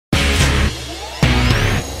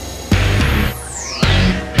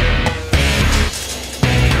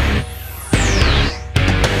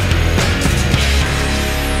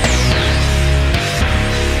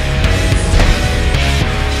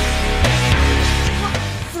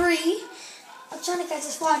as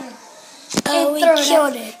a spider. Oh, we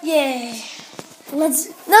killed it. Yeah. Let's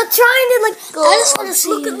not trying to like. Go. I just want to see.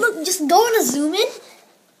 Look. Just go on a zoom in.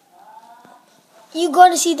 You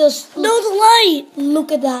gonna see those? No, the light.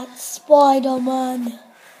 Look at that, Spider-Man.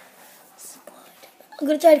 I'm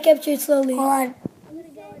gonna try to capture it slowly. Hold on. I'm gonna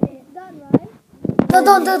get it done, right?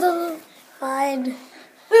 No. Fine.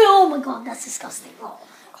 Oh my god, that's disgusting. Oh.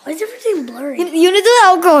 Why is everything blurry? You need to do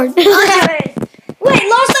that, of course. Wait,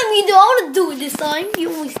 last time you do, I want to do it this time. You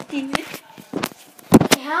always do it.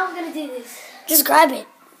 Okay, how am I gonna do this? Just grab it.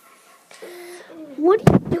 What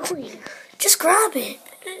are you doing? Just grab it.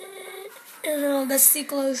 Oh, that's too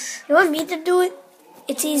close. You want me to do it?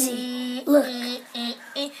 It's easy. Look.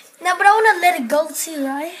 No, but I want to let it go too,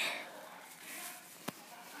 right?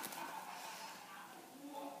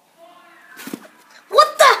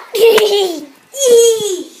 What the?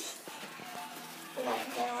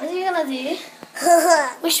 What are you gonna do?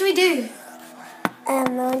 What should we do? I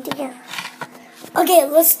have no idea. Okay,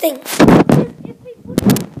 let's think.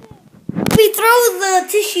 If we throw the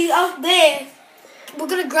tissue out there, we're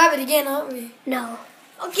gonna grab it again, aren't we? No.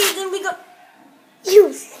 Okay, then we go.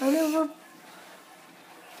 You son of a...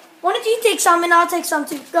 Why don't you take some and I'll take some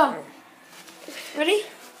too? Go. Ready?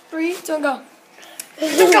 3, 2, go. Go.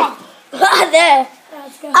 There.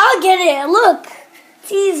 Let's go. I'll get it. Look.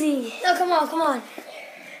 It's easy. No, come on.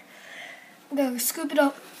 Go, scoop it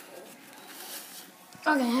up.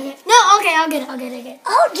 Okay. No, okay, I'll get it. I'll get it,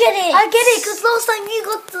 because last time you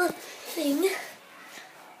got the thing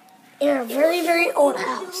in a very, very old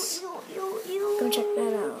house. Go check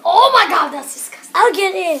that out. Oh my god, that's disgusting. I'll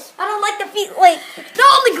get it. I don't like the feet. Wait.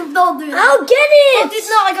 Don't do that. I'll get it.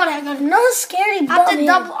 No, I got it. No scary I have to bunny.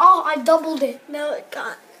 double. Oh, I doubled it. No, it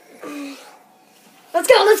can't. Let's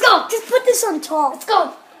go. Just put this on top. Let's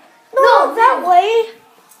go. No, that way.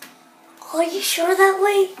 Are you sure that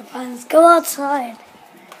way? Fine. Let's go outside.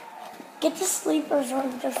 Get the sleepers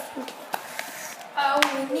on just in case. I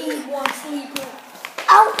only need one sleeper.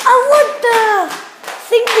 I want the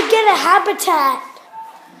thing to get a habitat.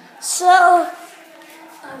 So,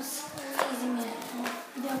 I'm squeezing it.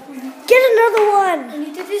 get another one. I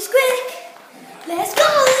need to do this quick. Let's go.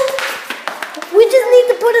 We just need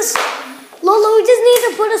to put Lola, we just need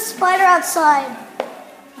to put a spider outside.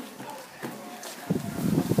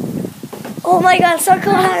 Oh my god, start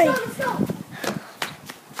calling Harry. Let's go.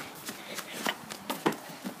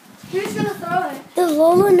 Who's gonna throw it? Does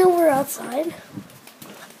Lola know we're outside?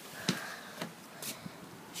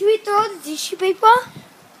 Should we throw the tissue paper?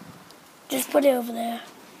 Just put it over there.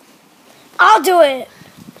 I'll do it.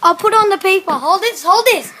 I'll put on the paper. Hold this. Okay.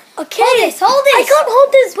 Hold this. I can't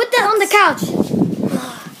hold this. Put that on the couch.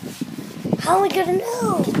 How am I gonna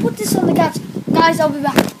know? Just put this on the couch. Guys, I'll be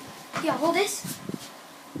back. Yeah, hold this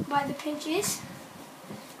by the pinches.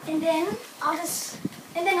 And then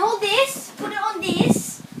and then hold this, put it on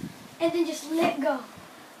this, and then just let go.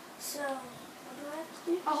 So, what do I have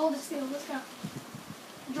to do? I'll hold it still. Let's go.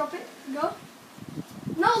 Drop it. Go.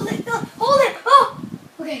 No, let go. Hold it. Oh!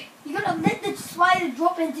 Okay, you gotta let the spider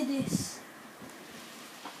drop into this.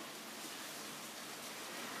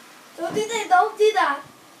 Don't do that.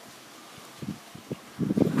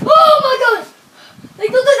 Oh my god!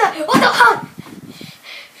 Like, don't do that. What the fuck?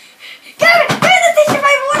 Give the tissue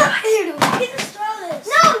paper. What am I doing? Just throw this.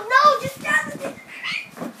 No, just grab the tissue.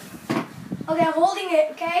 Okay, I'm holding it.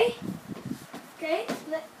 Okay. Okay.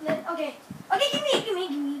 Okay, give me.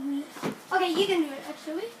 Okay, you can do it.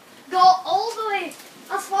 Actually, go all the way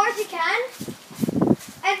as far as you can,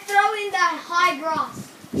 and throw in that high grass.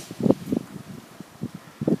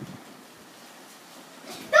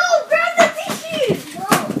 No, grab the tissue. No.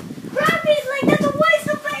 Grab it like that's a waste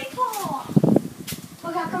of paper.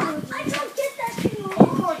 Okay, I'll come with you. I don't get that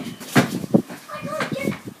anymore. I can't get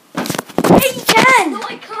it. Hey, you can. No,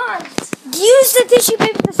 I can't. Use the tissue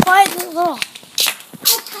paper to slide it off. I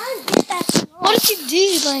can't get that anymore. What did you do,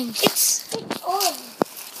 Lang? It's on.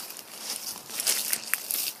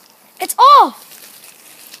 It's off.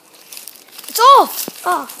 It's off.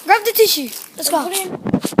 Oh. Grab the tissue. Let's go. Put it in.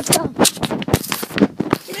 Let's go.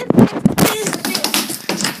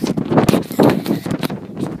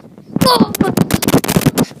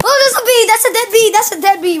 Oh, there's a bee. That's a dead bee. That's a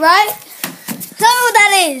dead bee, right? Tell me what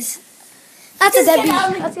that is. That's a dead bee.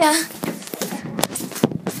 Let's go.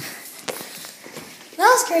 That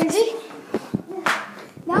was crazy.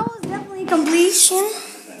 That was definitely completion.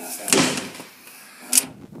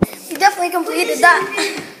 We definitely completed that.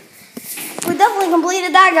 We definitely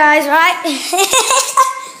completed that, guys, right?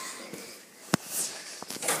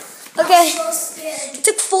 Okay. It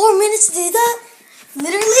took 4 minutes to do that.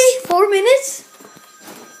 Literally 4 minutes.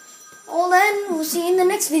 Well then, we'll see you in the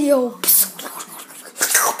next video.